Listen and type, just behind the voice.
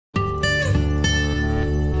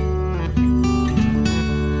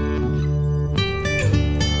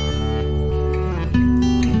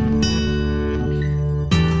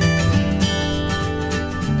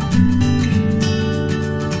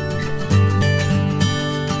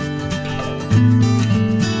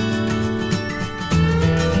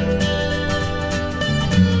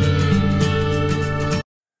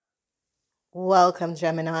Welcome,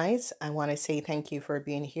 Geminis. I want to say thank you for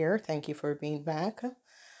being here. Thank you for being back.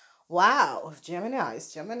 Wow,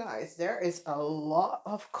 Geminis, there is a lot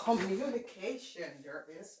of communication. There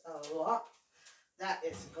is a lot that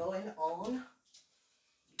is going on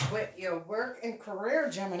with your work and career,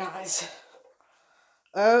 Geminis.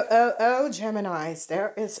 Oh, Geminis,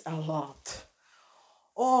 there is a lot.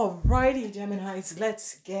 Alrighty, Geminis,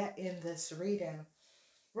 let's get in this reading.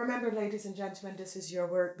 Remember, ladies and gentlemen, this is your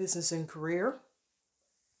work, business, and career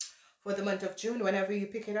for the month of June. Whenever you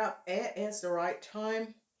pick it up, it is the right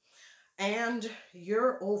time. And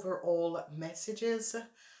your overall messages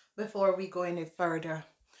before we go any further.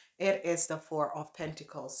 It is the Four of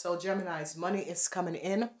Pentacles. So Gemini's money is coming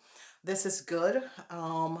in. This is good.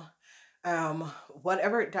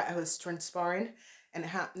 Whatever that was transpiring and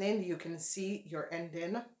happening, you can see you're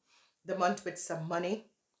ending the month with some money.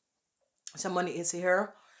 Some money is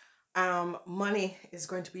here. Money is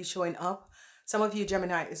going to be showing up. Some of you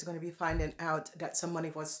Gemini is going to be finding out that some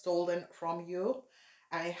money was stolen from you.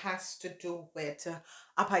 And it has to do with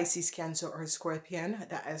a Pisces, Cancer, or Scorpion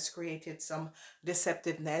that has created some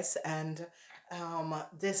deceptiveness. And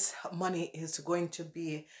this money is going to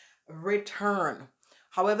be returned.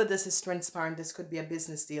 However, this is transparent. This could be a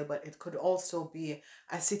business deal, but it could also be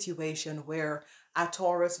a situation where a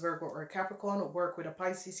Taurus, Virgo, or Capricorn work with a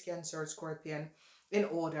Pisces, Cancer, or Scorpion in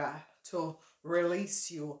order to release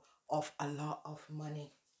you of a lot of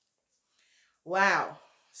money. Wow.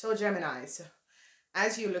 So Geminis,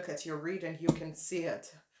 as you look at your reading, you can see it.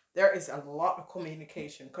 There is a lot of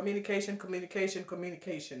communication. Communication.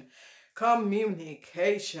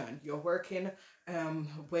 You're working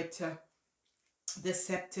with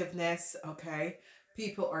deceptiveness, okay?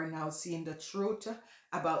 People are now seeing the truth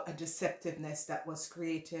about a deceptiveness that was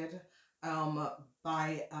created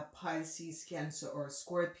by a Pisces, Cancer, or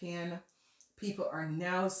Scorpion. People are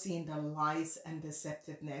now seeing the lies and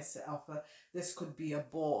deceptiveness of this could be a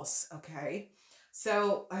boss, okay?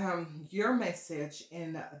 So your message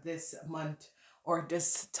in this month or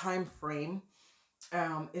this time frame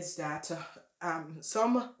is that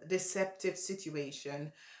some deceptive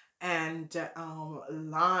situation and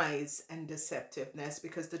lies and deceptiveness,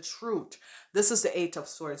 because the truth, this is the Eight of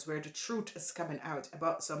Swords, where the truth is coming out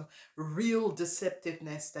about some real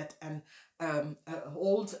deceptiveness that an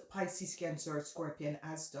old Pisces, Cancer, Scorpion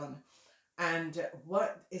has done. And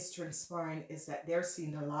what is transpiring is that they're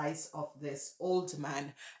seeing the lies of this old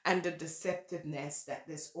man and the deceptiveness that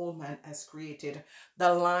this old man has created.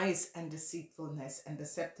 The lies and deceitfulness and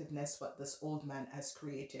deceptiveness what this old man has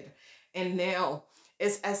created. And now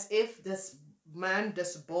it's as if this man,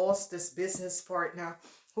 this boss, this business partner,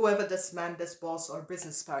 whoever this man, this boss or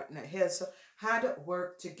business partner is, had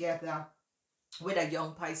worked together with a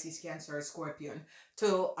young Pisces, Cancer, or Scorpion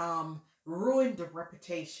to ruin the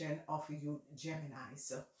reputation of you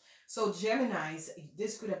Geminis. So Geminis,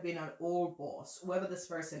 this could have been an old boss. Whoever this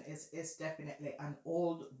person is definitely an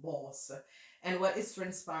old boss. And what is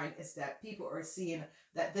transpiring is that people are seeing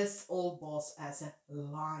that this old boss has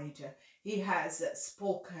lied. He has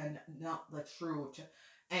spoken not the truth.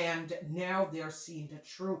 And now they're seeing the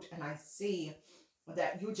truth. And I see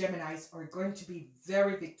that you Geminis are going to be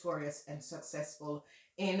very victorious and successful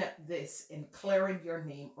in this, in clearing your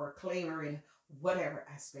name or clearing whatever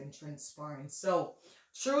has been transpiring. So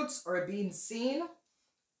truths are being seen.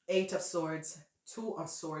 Eight of Swords, Two of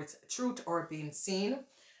Swords, truth are being seen.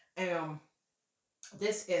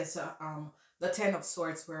 This is the Ten of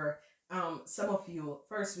Swords, where some of you,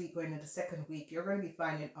 first week going into the second week, you're going to be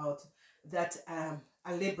finding out that a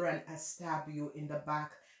Libran has stabbed you in the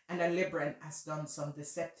back, and a Libran has done some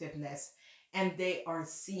deceptiveness, and they are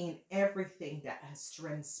seeing everything that has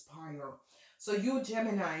transpired. So you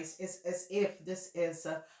Geminis, is as if this is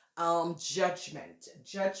judgment,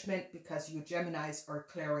 because you Geminis are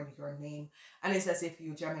clearing your name, and it's as if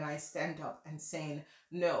you Geminis stand up and saying,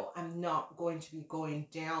 no, I'm not going to be going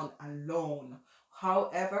down alone.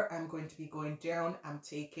 However, I'm going to be going down. I'm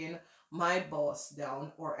taking my boss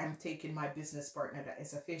down, or I'm taking my business partner that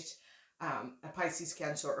is a fish, a Pisces,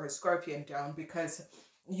 Cancer, or a Scorpion down, because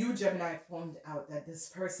you Gemini found out that this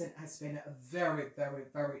person has been very, very,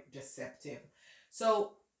 very deceptive.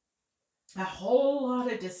 So a whole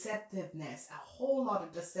lot of deceptiveness,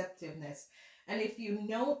 And if you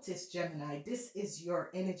notice, Gemini, this is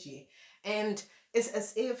your energy. And it's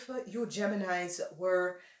as if you Geminis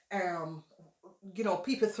were, you know,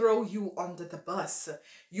 people throw you under the bus.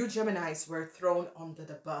 You Geminis were thrown under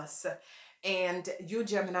the bus. And you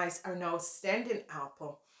Geminis are now standing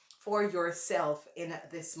up for yourself in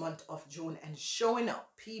this month of June and showing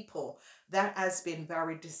up people that has been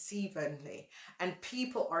very deceivingly, and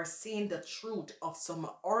people are seeing the truth of some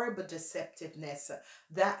horrible deceptiveness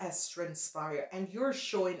that has transpired, and you're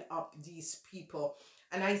showing up these people.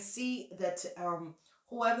 And I see that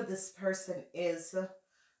whoever this person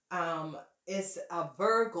um is a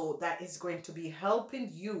Virgo that is going to be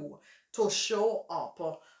helping you to show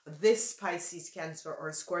up this Pisces, Cancer,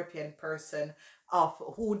 or Scorpion person of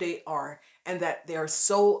who they are, and that they're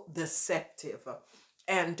so deceptive,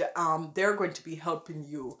 and they're going to be helping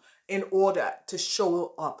you in order to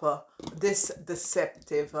show up this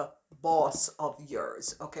deceptive boss of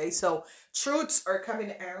yours. Okay, so truths are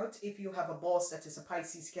coming out. If you have a boss that is a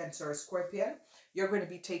Pisces, Cancer, or Scorpion, you're going to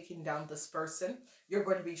be taking down this person. You're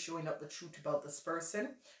going to be showing up the truth about this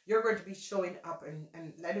person. You're going to be showing up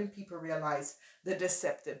and letting people realize the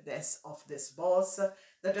deceptiveness of this boss,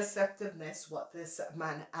 the deceptiveness, what this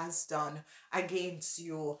man has done against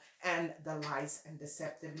you, and the lies and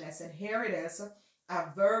deceptiveness. And here it is, a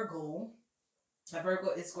Virgo. A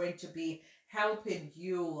Virgo is going to be helping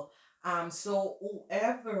you. So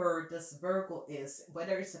whoever this Virgo is,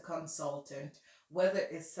 whether it's a consultant, whether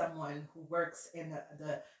it's someone who works in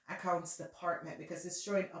the accounts department, because it's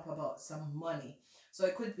showing up about some money. So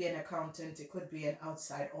it could be an accountant, it could be an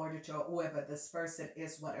outside auditor, whoever this person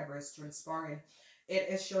is, whatever is transpiring. It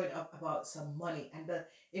is showing up about some money. And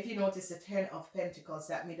if you notice the 10 of Pentacles,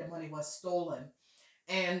 that means the money was stolen.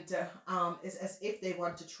 And it's as if they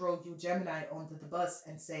want to throw you, Gemini, onto the bus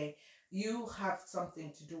and say, you have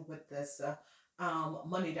something to do with this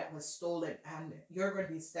money that was stolen. And you're going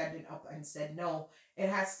to be standing up and said, no, it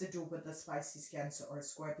has to do with the Pisces, Cancer, or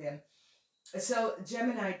Scorpion. So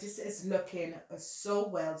Gemini, this is looking so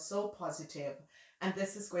well, so positive. And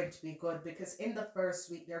this is going to be good, because in the first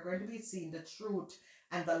week, they're going to be seeing the truth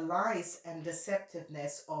and the lies and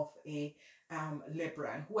deceptiveness of a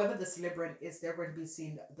Libran. Whoever this Libran is, they're going to be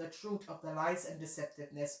seeing the truth of the lies and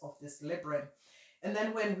deceptiveness of this Libran. And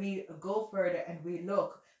then when we go further and we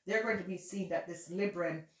look, they're going to be seeing that this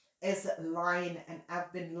Libran is lying and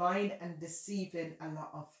have been lying and deceiving a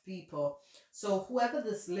lot of people. So whoever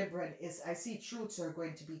this Libran is, I see truths are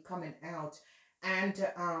going to be coming out. And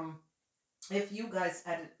if you guys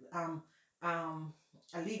had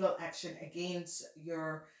a legal action against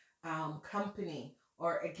your company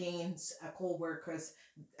or against co-workers,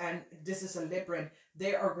 and this is a Libran,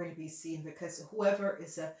 they are going to be seen, because whoever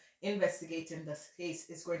is investigating this case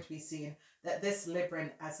is going to be seeing that this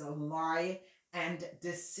Libran has a lie and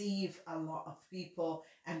deceive a lot of people,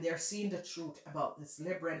 and they're seeing the truth about this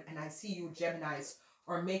Libran. And I see you Geminis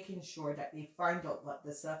are making sure that they find out what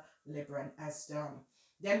this Libran has done.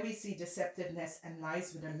 Then we see deceptiveness and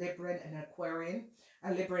lies with a Libran and an Aquarian. A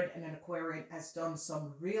Libran and an Aquarian has done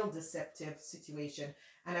some real deceptive situation.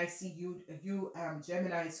 And I see you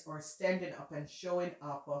Geminis are standing up and showing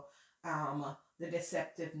up the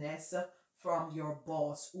deceptiveness from your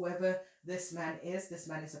boss. Whoever this man is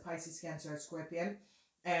a Pisces, Cancer, or Scorpion.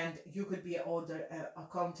 And you could be an older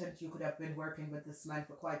accountant. You could have been working with this man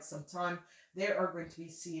for quite some time. They are going to be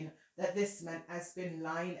seeing that this man has been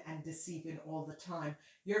lying and deceiving all the time.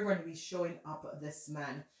 You're going to be showing up this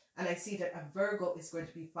man. And I see that a Virgo is going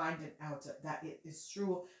to be finding out that it is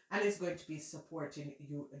true and is going to be supporting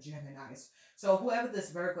you Geminis. So whoever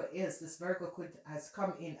this Virgo is, this Virgo has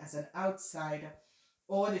come in as an outside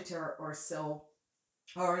auditor or so,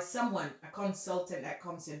 or someone, a consultant that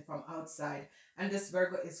comes in from outside. And this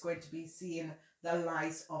Virgo is going to be seeing the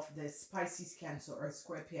lies of this Pisces, Cancer, or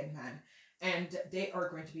Scorpion man. And they are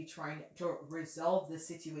going to be trying to resolve the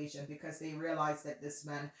situation, because they realize that this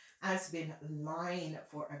man has been lying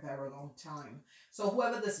for a very long time. So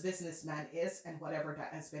whoever this businessman is, and whatever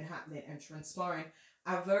that has been happening and transpiring,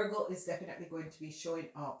 a Virgo is definitely going to be showing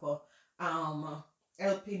up,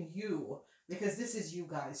 helping you, because this is you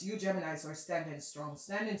guys. You Geminis are standing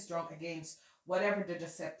strong against whatever the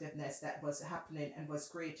deceptiveness that was happening and was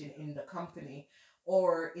creating in the company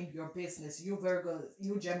or in your business. You Virgo,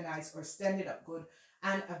 you Geminis are standing up good,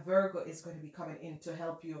 and a Virgo is going to be coming in to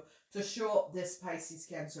help you to show up this Pisces,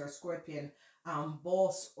 Cancer, Scorpion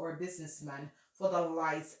boss or businessman for the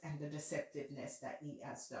lies and the deceptiveness that he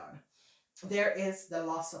has done. There is the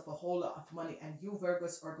loss of a whole lot of money, and you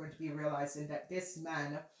Virgos are going to be realizing that this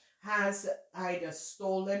man has either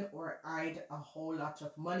stolen or hid a whole lot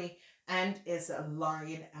of money and is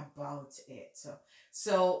lying about it.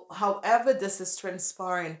 So however this is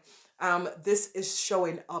transpiring, this is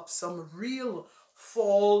showing up some real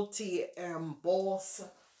faulty boss,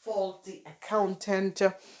 faulty accountant,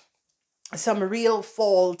 some real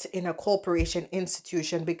fault in a corporation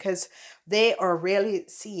institution, because they are really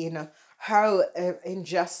seeing how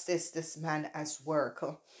injustice this man has worked.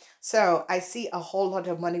 So I see a whole lot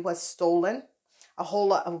of money was stolen. A whole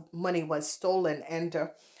lot of money was stolen, and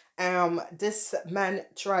this man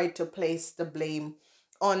tried to place the blame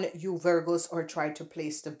on you Virgos, or tried to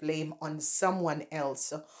place the blame on someone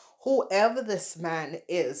else. Whoever this man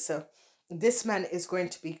is going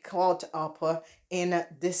to be caught up in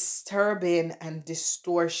disturbing and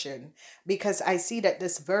distortion, because I see that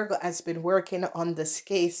this Virgo has been working on this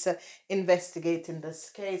case, investigating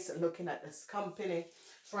this case, looking at this company,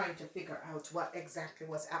 trying to figure out what exactly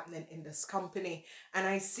was happening in this company. And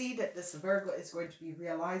I see that this Virgo is going to be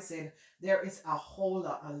realizing there is a whole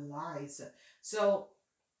lot of lies. So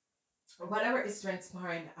whatever is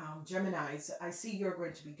transpiring, Geminis, I see you're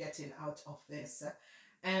going to be getting out of this.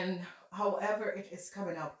 And however it is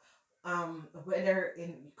coming up, whether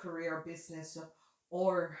in career, business,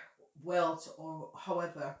 or wealth, or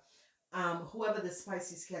however, whoever the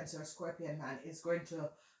Pisces, Cancer, Scorpion man is going to,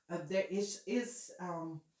 there is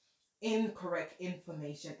incorrect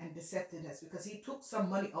information and deceptiveness, because he took some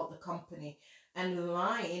money out the company and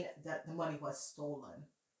lying that the money was stolen.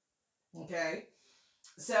 Okay,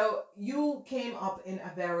 so you came up in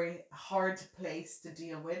a very hard place to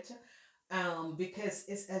deal with, because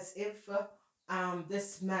it's as if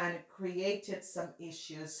this man created some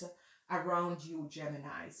issues around you,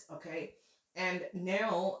 Geminis, okay? And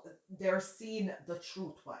now they're seeing the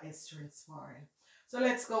truth, what is transpiring. So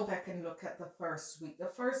let's go back and look at the first week.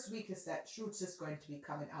 The first week is that truth is going to be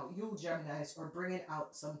coming out. You Geminis are bringing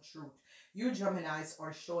out some truth. You Geminis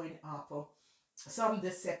are showing up some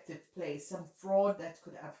deceptive place, some fraud that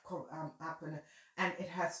could have happened, and it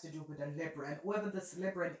has to do with a Libra. And whoever this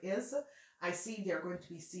Libra is, I see they're going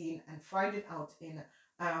to be seeing and finding out in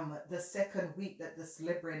the second week that this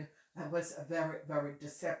Libra was very, very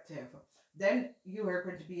deceptive. Then you are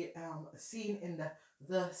going to be seeing in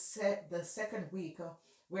the second week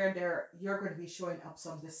where you're going to be showing up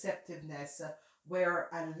some deceptiveness, where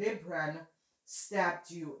a Libra stabbed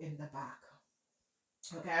you in the back.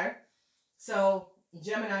 Okay, so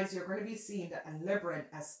Geminis, you're going to be seeing that a Libra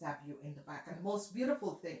has stabbed you in the back. And the most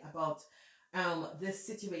beautiful thing about this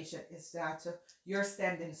situation is that you're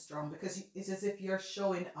standing strong, because it's as if you're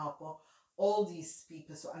showing up all these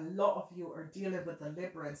people. So a lot of you are dealing with the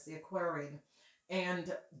Librans, the Aquarian,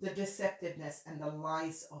 and the deceptiveness and the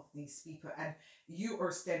lies of these people. And you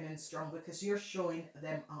are standing strong because you're showing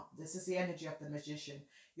them up. This is the energy of the Magician.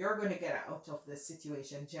 You're going to get out of this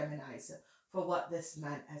situation, Geminis, for what this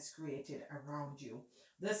man has created around you.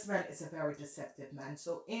 This man is a very deceptive man.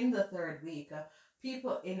 So in the third week,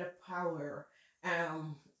 people in power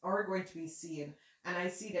are going to be seen. And I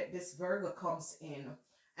see that this Virgo comes in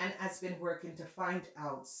and has been working to find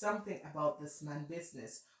out something about this man's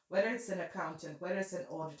business. Whether it's an accountant, whether it's an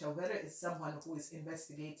auditor, whether it's someone who is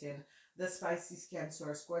investigating the Pisces, Cancer,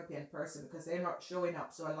 or Scorpion person, because they're not showing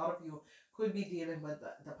up. So a lot of you could be dealing with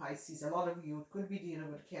the Pisces. A lot of you could be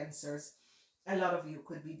dealing with Cancers. A lot of you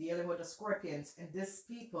could be dealing with the Scorpions. And these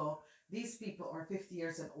people are 50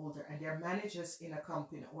 years and older, and they're managers in a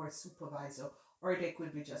company or a supervisor, or they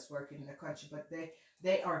could be just working in a country. But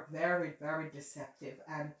they are very, very deceptive.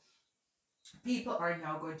 And people are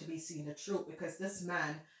now going to be seeing the truth, because this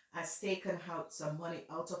man has taken out some money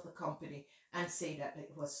out of the company and say that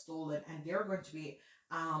it was stolen. And they're going to be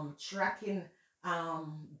tracking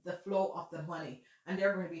the flow of the money, and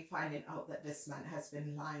they're going to be finding out that this man has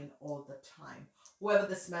been lying all the time. Whoever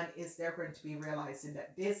this man is, they're going to be realizing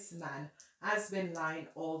that this man has been lying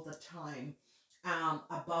all the time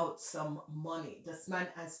about some money. This man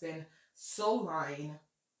has been so lying.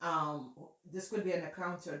 This could be an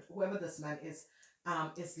accountant. Whoever this man is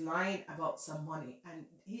lying about some money, and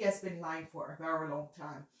he has been lying for a very long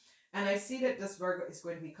time. And I see that this Virgo is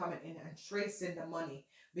going to be coming in and tracing the money,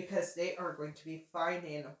 because they are going to be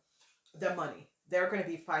finding the money. They're going to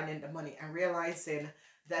be finding the money and realizing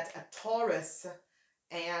that a Taurus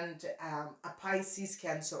and a Pisces,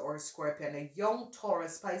 Cancer, or Scorpion, a young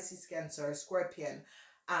Taurus, Pisces, Cancer, or Scorpion,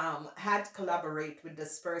 had collaborate with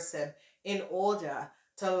this person in order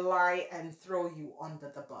to lie and throw you under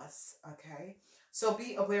the bus. Okay, so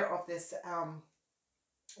be aware of this,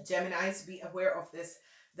 Geminis. Be aware of this,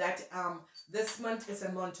 that this month is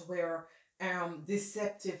a month where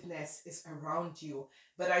deceptiveness is around you.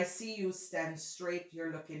 But I see you stand straight.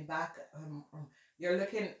 You're looking back. You're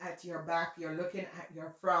looking at your back. You're looking at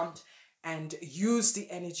your front, and use the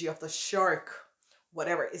energy of the shark.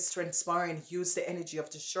 Whatever is transpiring, use the energy of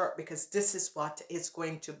the shark, because this is what is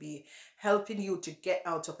going to be helping you to get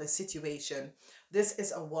out of a situation. This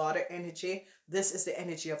is a water energy. This is the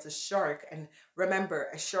energy of the shark. And remember,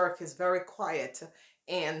 a shark is very quiet.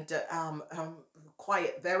 and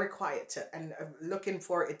quiet, very quiet, and looking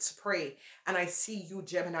for its prey. And I see you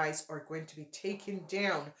Geminis are going to be taking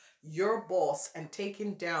down your boss and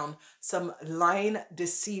taking down some lying,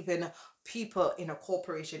 deceiving people in a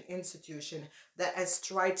corporation institution that has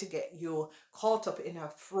tried to get you caught up in a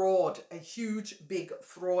fraud, a huge big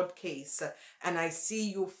fraud case. And I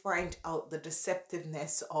see you find out the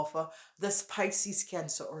deceptiveness of the Pisces,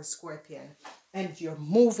 Cancer, or Scorpion, and you're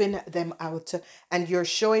moving them out and you're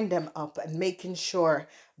showing them up and making sure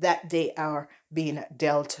that they are being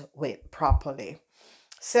dealt with properly.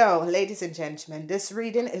 So, ladies and gentlemen, this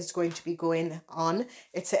reading is going to be going on.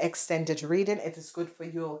 It's an extended reading. It is good for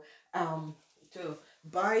you to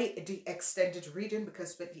buy the extended reading,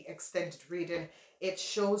 because with the extended reading, it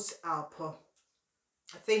shows up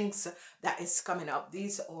things that is coming up.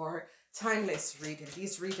 These are timeless reading.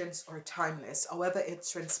 These readings are timeless. However it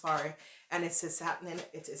transpires and it is happening,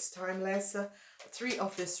 it is timeless. 3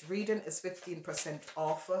 of this reading is 15%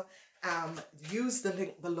 off. Use the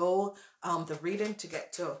link below the reading to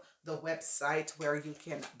get to the website where you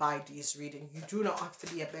can buy these readings. You do not have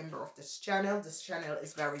to be a member of this channel. This channel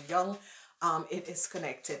is very young. It is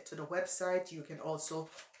connected to the website. You can also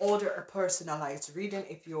order a personalized reading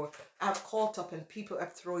if you have caught up and people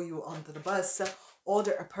have thrown you under the bus.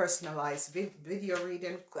 Order a personalized video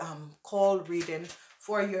reading, call reading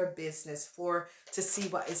for your business, for to see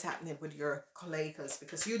what is happening with your colleagues,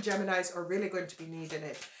 because you Geminis are really going to be needing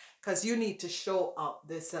it, because you need to show up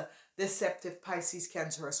this deceptive Pisces,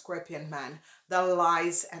 Cancer, or Scorpion man, the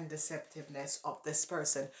lies and deceptiveness of this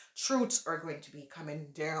person. Truths are going to be coming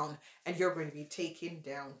down and you're going to be taking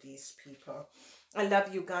down these people. I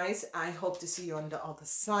love you guys. I hope to see you on the other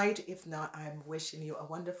side. If not, I'm wishing you a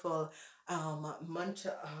wonderful month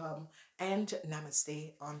and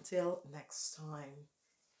namaste until next time.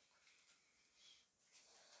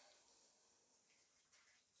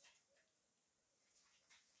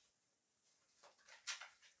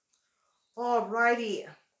 Alrighty,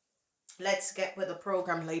 let's get with the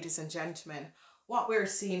program, ladies and gentlemen. What we're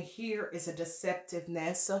seeing here is a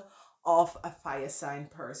deceptiveness of a fire sign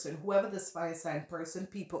person. Whoever this fire sign person,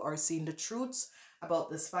 people are seeing the truths about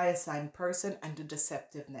this fire sign person and the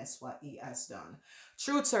deceptiveness, what he has done.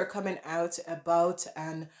 Truths are coming out about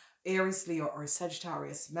an Aries, Leo, or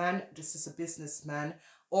Sagittarius man. This is a businessman,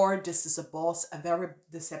 or this is a boss, a very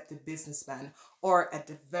deceptive businessman, or a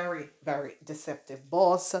very, very deceptive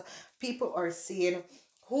boss. People are seeing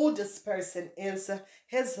who this person is,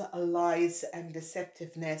 his lies and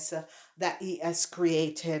deceptiveness that he has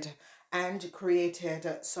created, and created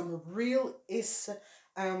some real is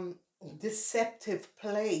deceptive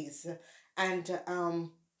plays, and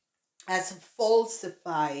has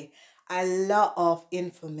falsified a lot of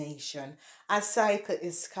information. A cycle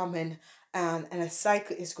is coming, and a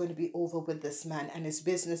cycle is going to be over with this man and his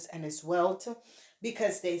business and his wealth,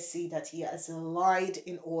 because they see that he has lied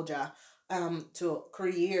in order to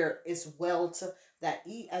create his wealth, that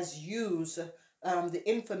he has used the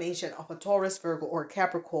information of a Taurus, Virgo, or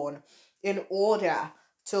Capricorn in order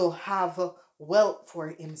to have wealth for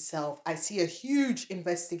himself. I see a huge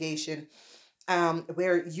investigation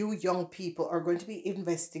where you young people are going to be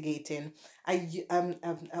investigating an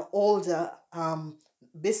older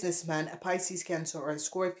businessman, a Pisces, Cancer, or a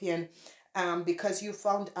Scorpion, because you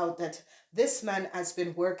found out that this man has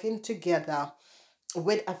been working together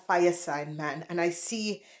with a fire sign man, and I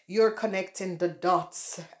see you're connecting the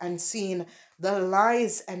dots and seeing the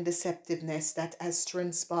lies and deceptiveness that has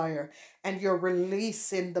transpired, and you're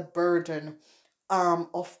releasing the burden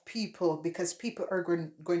of people, because people are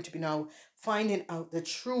going to be now finding out the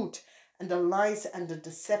truth and the lies and the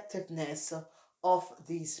deceptiveness of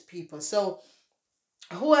these people. So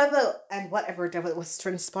whoever and whatever that was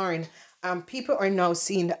transpiring, people are now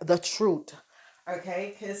seeing the truth.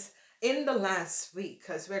 Okay, because in the last week,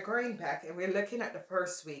 because we're going back and we're looking at the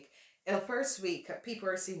first week. In the first week, people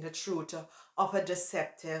are seeing the truth of a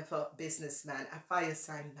deceptive businessman, a fire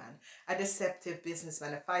sign man, a deceptive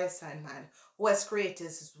businessman, a fire sign man who has created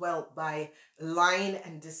his wealth by lying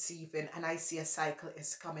and deceiving. And I see a cycle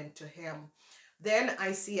is coming to him. Then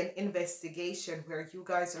I see an investigation where you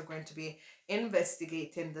guys are going to be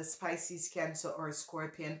investigating the Pisces, Cancer, or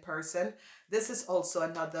Scorpion person. This is also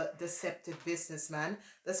another deceptive businessman.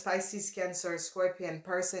 The Pisces, Cancer, Scorpion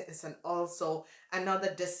person is also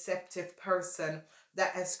another deceptive person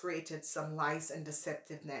that has created some lies and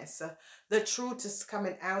deceptiveness. The truth is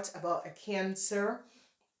coming out about a Cancer,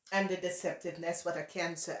 and the deceptiveness what a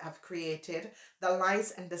Cancer have created, the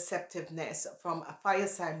lies and deceptiveness from a fire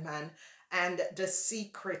sign man, and the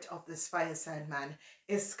secret of this fire sign man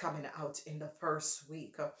is coming out in the first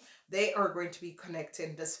week. They are going to be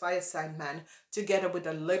connecting this fire sign man together with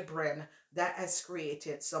a Libran that has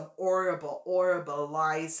created some horrible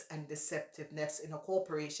lies and deceptiveness in a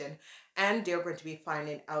corporation, and they're going to be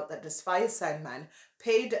finding out that this fire sign man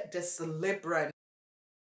paid this Libran